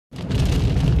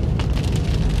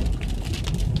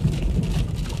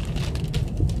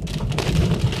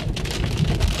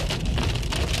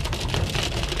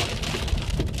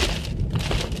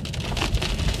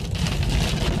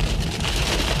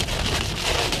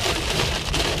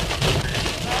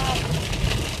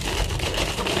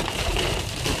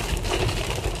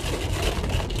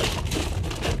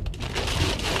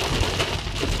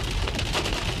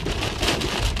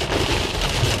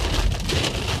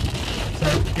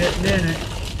getting in it.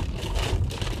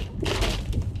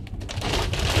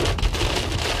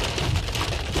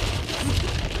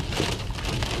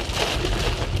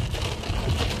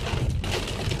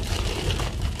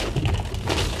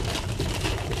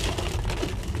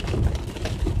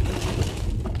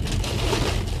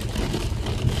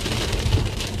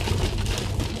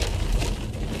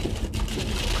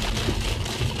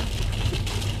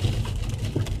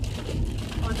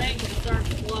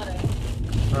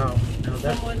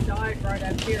 Someone died right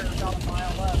up here about a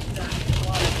mile up during the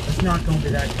flood. It's not going to be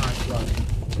that kind of flooding.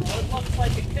 Well, it looks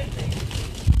like it could be.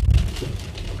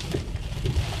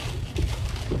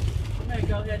 I'm going to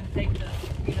go ahead and take this,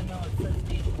 even though it says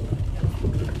diesel.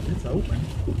 It's open.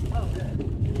 Oh, good.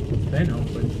 It's been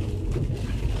open.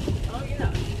 Oh,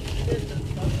 yeah. It is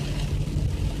just open.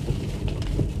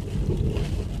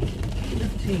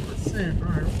 15%.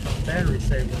 Alright, let's put the battery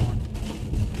saver on.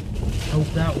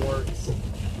 Hope that works.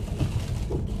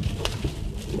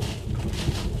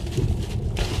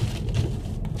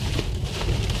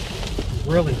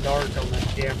 Really dark on that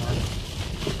camera.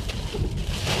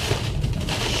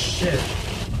 Shit.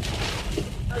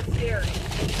 That's scary.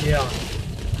 Yeah.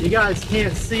 You guys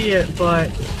can't see it, but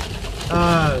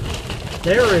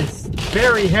there is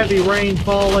very heavy rain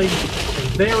falling and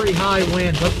very high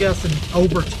winds. I'm guessing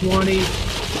over 20,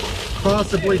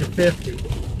 possibly to 50.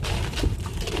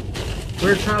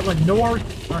 We're traveling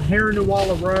north on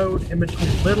Harrah Road in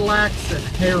between Little Axe and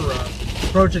Harrah,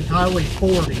 approaching Highway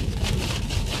 40.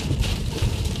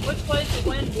 Which way is the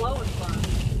wind blowing from?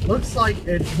 Looks like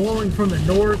it's blowing from the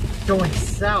north, going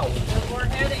south. And we're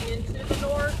heading into the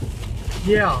north?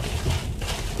 Yeah.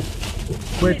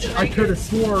 Which I could have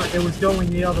swore it was going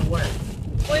the other way.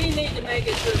 We need to make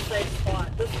it to a safe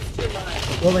spot. This is too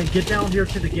much. Well, then get down here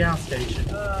to the gas station.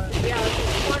 Yeah,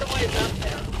 it's quite a ways up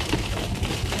there.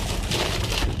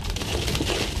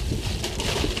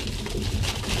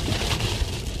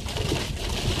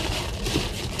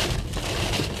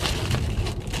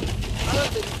 I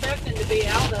was expecting to be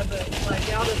out of it,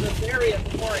 like out of this area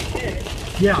before it hit.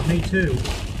 Yeah, me too.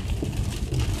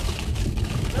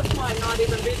 This might not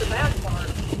even be the bad part.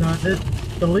 No,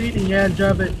 the leading edge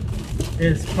of it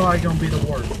is probably going to be the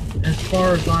worst, as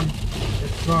far as I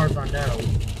know.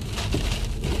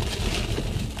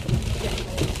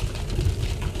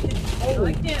 Oh.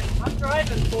 I can't. I'm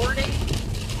driving 40,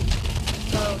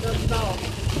 so that's about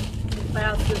as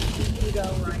fast as you can go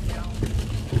right now.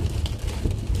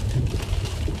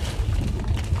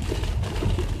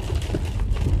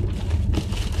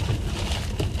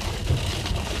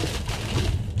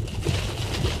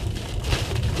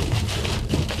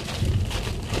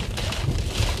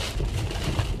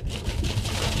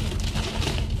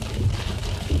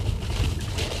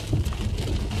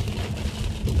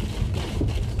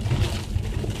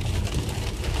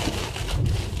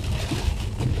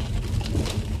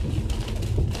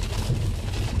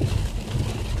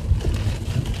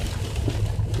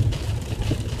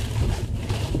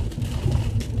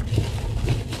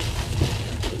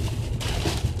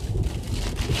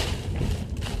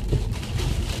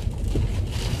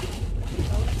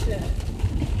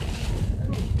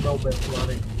 A little bit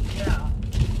flooding. Yeah.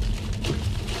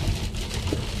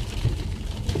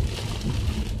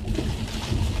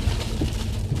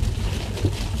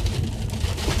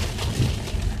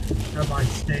 That might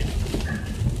stink.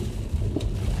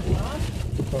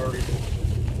 Party.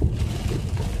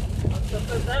 Let's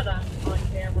put that on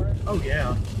camera. Oh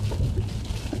yeah.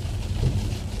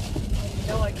 You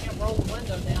know I can't roll the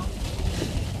window down.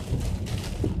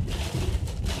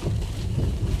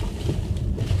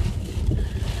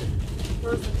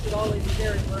 Person should always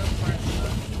carry room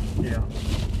freshener. Yeah.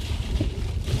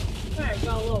 Alright,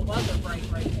 got a little weather break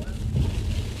right there.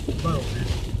 Little bit.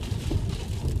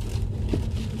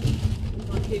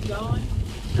 Want to keep going?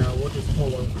 No, we'll just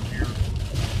pull over here.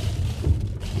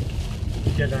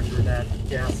 Get under that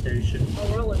gas station. I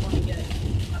really want to get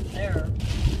up there.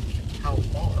 How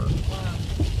far?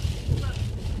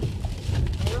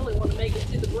 I really want to make it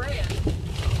to the Grand.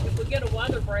 If we get a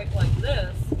weather break like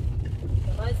this,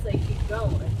 then I say keep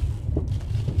going.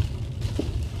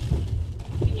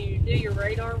 Can you do your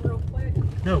radar real quick?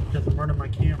 No, because I'm running my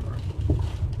camera.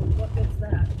 What is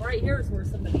that? Right here is where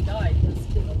somebody died,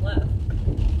 just to the left.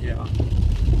 Yeah.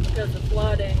 Because of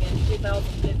flooding in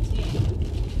 2015.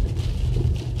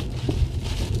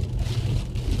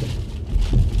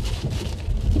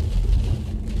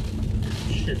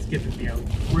 Shit's giving me a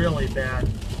really bad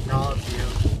nausea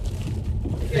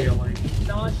feeling.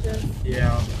 Nauseous.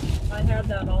 Yeah. I had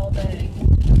that all day.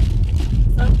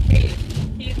 So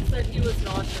Keith said he was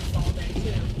nauseous all day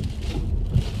too.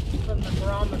 From the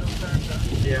barometer pressure.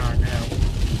 Yeah, I know.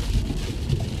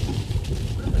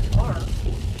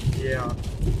 Yeah.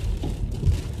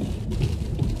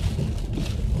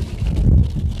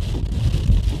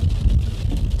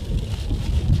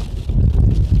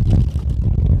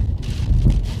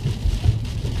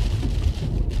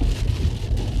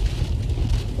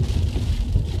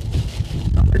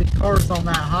 How many cars on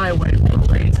that highway for a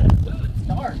reason? Ooh, it's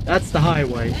dark. That's the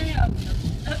highway. Damn,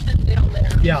 there's nothing down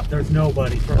there. Yeah, there's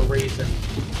nobody for a reason.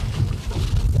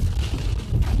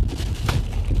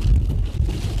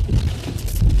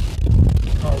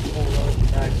 Cars pulled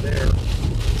over back there.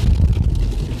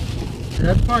 And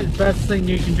that's probably the best thing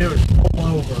you can do is pull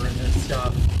over in this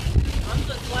stuff. I'm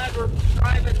just glad we're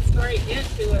driving straight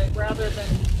into it rather than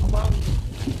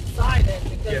alongside it,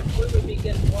 because Yeah. we would be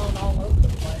getting blown all over the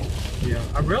place. Yeah,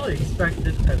 I really expected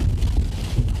it to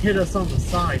hit us on the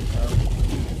side though,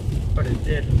 but it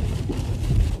didn't.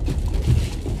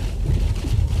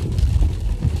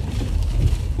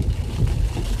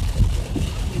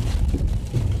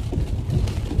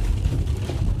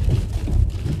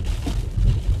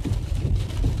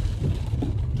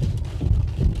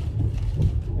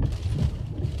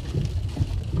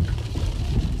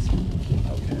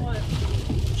 What?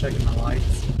 Checking my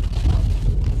lights.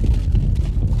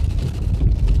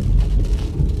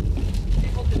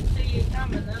 People can see you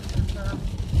coming, that's for sure.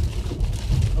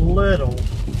 A little.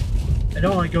 It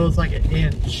only goes like an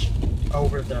inch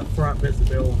over the front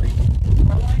visibility.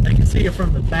 Really? They can see it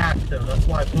from the back though. That's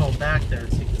why I pull them back there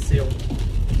so you can see them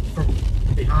from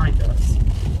behind us.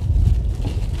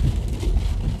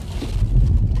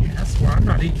 Man, I swear I'm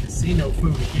not eating casino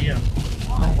food again.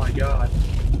 Oh my god.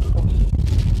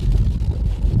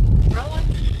 Really?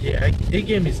 Yeah, it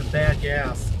gave me some bad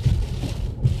gas.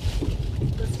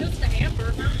 It's just a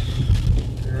hamburger.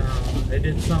 No, they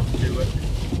did something to it.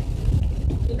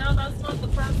 You know, that's not the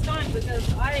first time,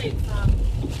 because I ate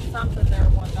something there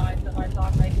one night that I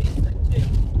thought made me sick too.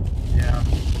 Yeah.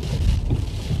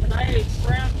 And I ate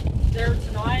shrimp there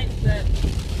tonight that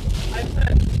I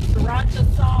put sriracha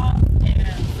sauce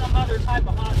and some other type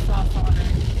of hot sauce on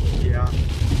it. Yeah.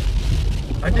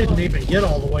 I didn't even get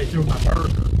all the way through my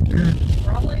burger.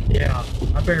 Really? Yeah,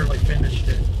 I barely finished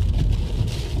it.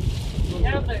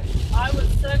 Yeah, but I was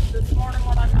sick this morning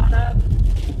when I got up.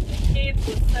 And Keith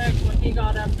was sick when he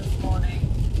got up this morning.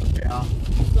 Yeah.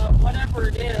 So whatever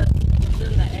it is, it's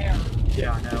in the air.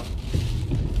 Yeah, I know.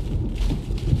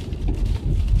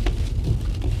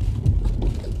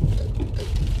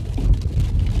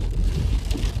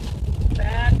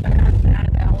 Bad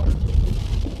allergy.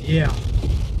 Yeah.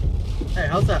 Hey,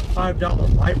 how's that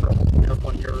 $5 wiper holding up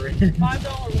on your end?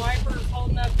 $5 wipers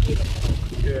holding up beautiful.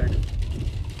 Good.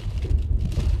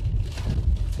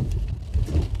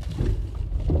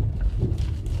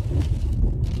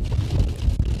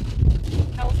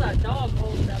 How's that dog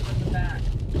holding up in the back?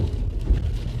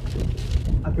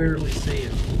 I barely see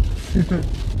it.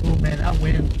 Oh man, that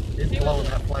wind is blowing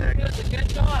that He flag. was a good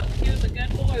dog. He was a good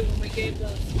boy when we gave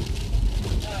those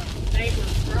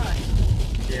neighbors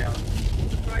rides. Yeah.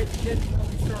 Surprised he didn't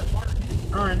really start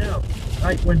barking. I know.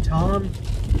 Like when Tom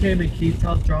came in Keith's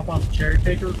house to drop off the cherry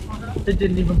picker, it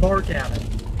didn't even bark at him.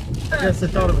 I guess they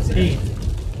thought it was Keith.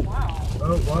 Wow.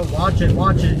 Oh, well, watch it,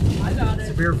 watch it. I got it.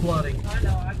 Severe flooding. I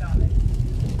know, I got it.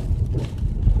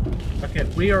 Okay,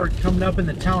 we are coming up in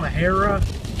the town of Harrah.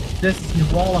 This is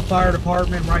Newalla Fire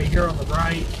Department right here on the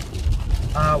right.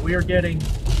 We are getting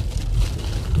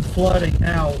flooding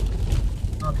now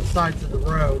on the sides of the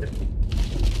road.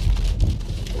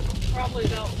 Probably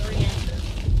about 3 inches.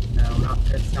 No,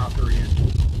 it's not 3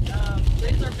 inches.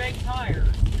 These are big tires.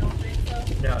 You don't think so?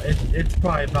 No, it's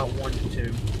probably about 1 to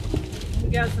 2. I'm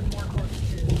guessing more towards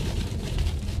 2.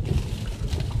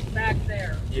 Back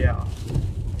there. Yeah.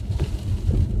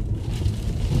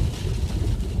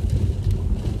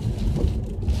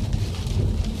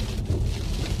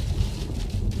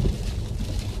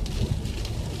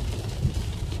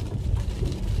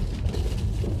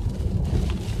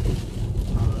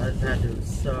 That had to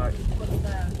suck. What's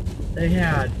that? They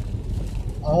had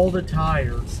all the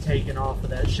tires taken off of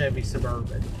that Chevy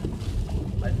Suburban.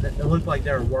 It looked like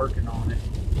they were working on it.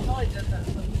 Probably did that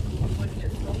so it wouldn't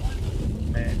get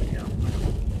stolen. Man, yeah.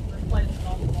 Replacing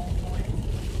all the ball points.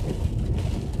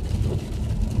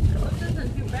 This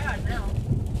isn't too bad now.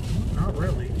 Not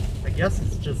really. I guess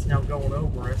it's just now going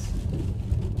over us.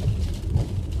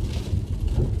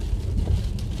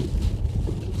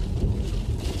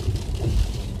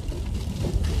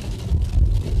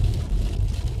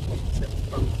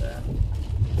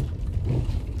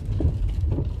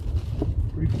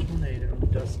 Brief tornado,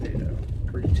 dust data,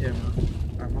 brief timber.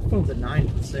 Alright, my phone's at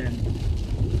 9%.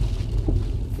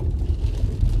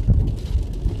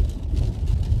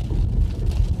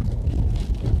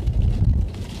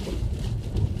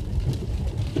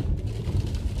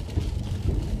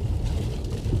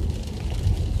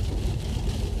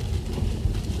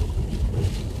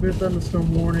 minute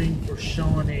thunderstorm warning for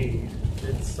Shawnee.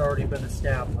 It's already been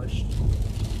established.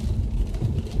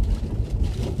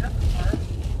 That's hard.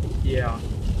 Yeah,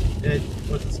 it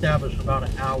was established about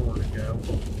an hour ago.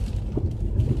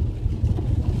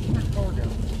 Where'd the car go?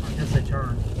 I guess they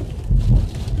turned.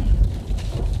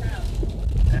 Crap.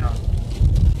 Yeah.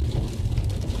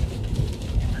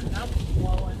 And that was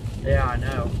blowing. Yeah, I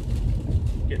know.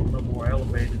 Getting a little more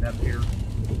elevated up here.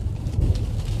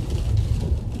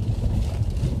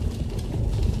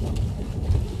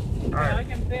 Yeah, Alright. I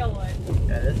can feel it.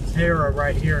 Yeah, this is Harrah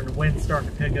right here, and the wind's starting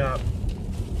to pick up.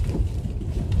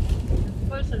 It's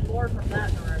pushing more from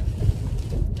that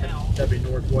direction now. That'd be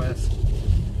northwest.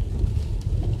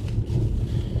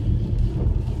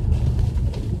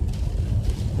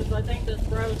 Because I think this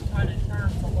road kind of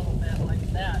turns a little bit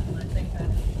like that, and I think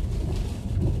that's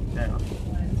Yeah.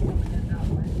 why it's coming in that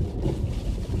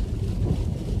way.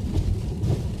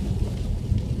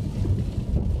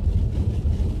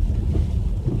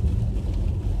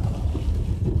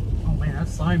 Oh man, that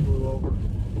sign blew over.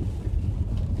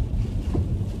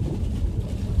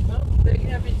 Oh, big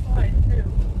heavy slide too.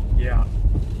 Yeah.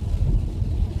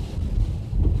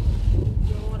 Do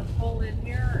you want to pull in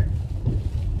here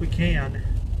We can. and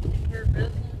take care of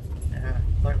business? Yeah.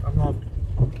 Like, I'm gonna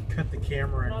cut the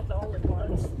camera We're and not the only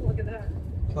ones. Look at that.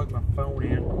 plug my phone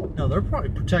in. No, they're probably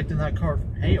protecting that car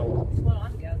from hail. That's what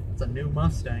I'm guessing. It's a new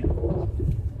Mustang.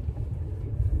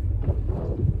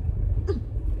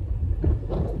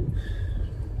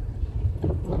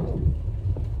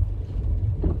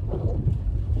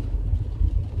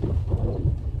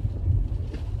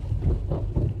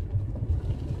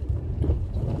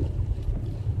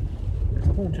 It's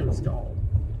pulling to a stall.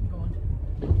 I'm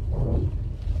going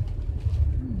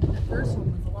to. The first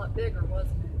one was a lot bigger,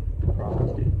 wasn't it?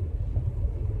 Probably.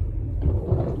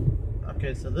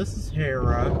 Okay, so this is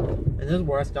Harrah, and this is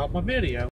where I stopped my video.